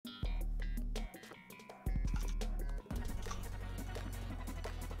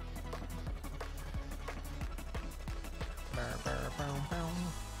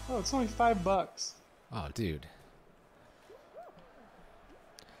Oh, it's only $5. Oh, dude.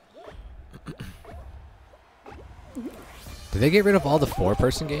 Did they get rid of all the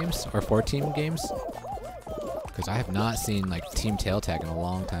 4-person games or 4-team games? Because I have not seen like team tail tag in a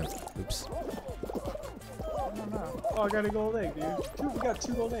long time. Oops. I don't know. Oh, I got a gold egg, dude. We got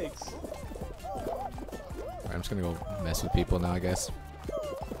 2 gold eggs. Alright, I'm just gonna go mess with people now, I guess.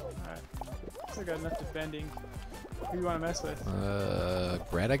 Alright. Still got enough defending. Who do you want to mess with?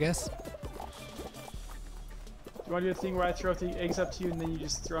 Brett, I guess? You want to do a thing where I throw the eggs up to you and then you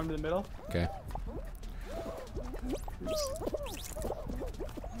just throw them to the middle? Okay. Oops.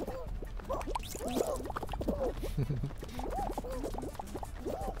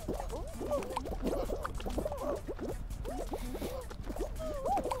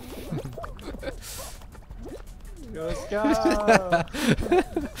 Let's go!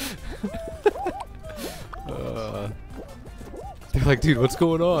 They're like, dude, what's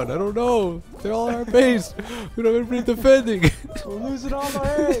going on? I don't know. They're all on our base. We don't have anybody defending. We're losing all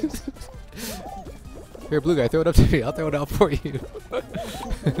our eggs! Here, blue guy, throw it up to me. I'll throw it out for you.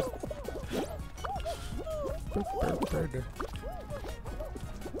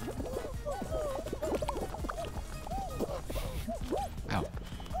 Ow.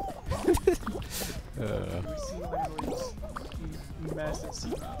 We see language massive sea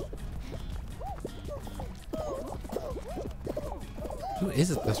mouth. Who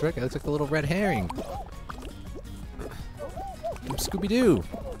is it? That's right. It looks like the little red herring. Scooby-Doo.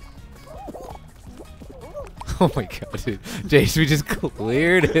 Oh my god, dude. Jace, we just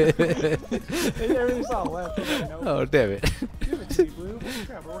cleared it. Everything's all left. Oh, damn it. Give it to me, Blue.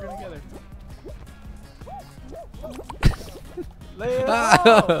 Crap, we're working together. Lay it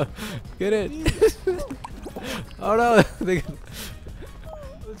out! Get it. Oh no. This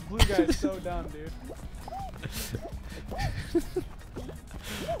blue guy is so dumb, dude.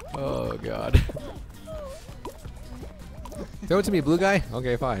 Oh god. Throw it to me, blue guy.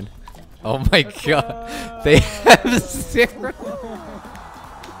 Okay, fine. Oh my god. They have 0.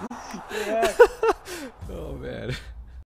 Yeah. Oh man.